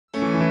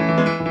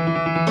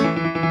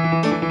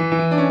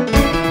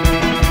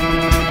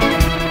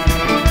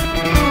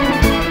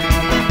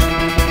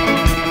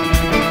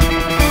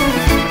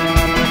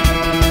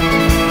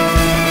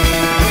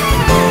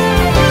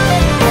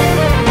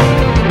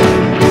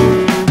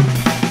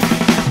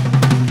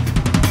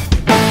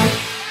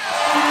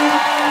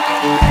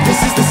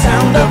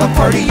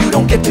You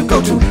don't get to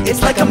go to.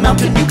 It's like a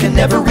mountain you can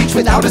never reach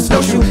without a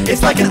snowshoe.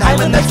 It's like an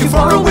island that's too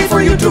far away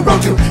for you to row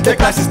to. Their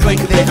glasses clink,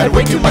 they've had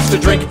way too much to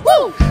drink.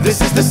 Woo! This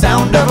is the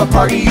sound of a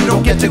party you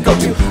don't get to go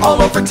to.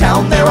 All over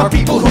town there are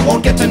people who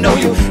won't get to know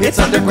you. It's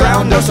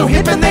underground, they're so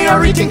hip and they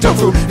are eating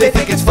tofu. They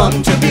think it's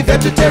fun to be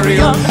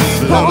vegetarian.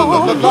 La la la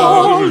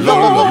la la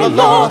la la la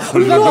la.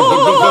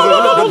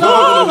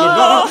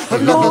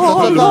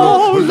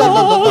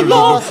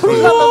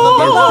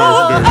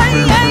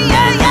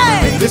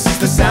 This is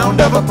the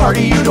sound of a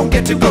party you don't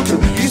get to go to.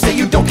 You say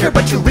you don't care,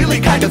 but you really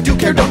kind of do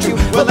care, don't you?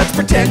 Well, let's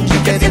pretend you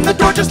get in the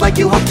door just like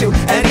you hope to.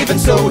 And even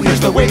so,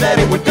 here's the way that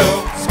it would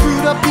go.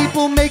 Screwed up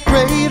people make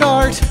great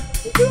art.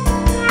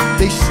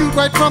 They shoot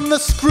right from the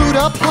screwed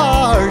up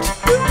heart.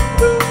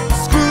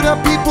 Screwed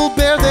up people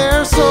bare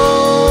their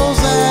souls,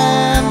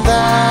 and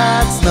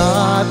that's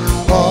not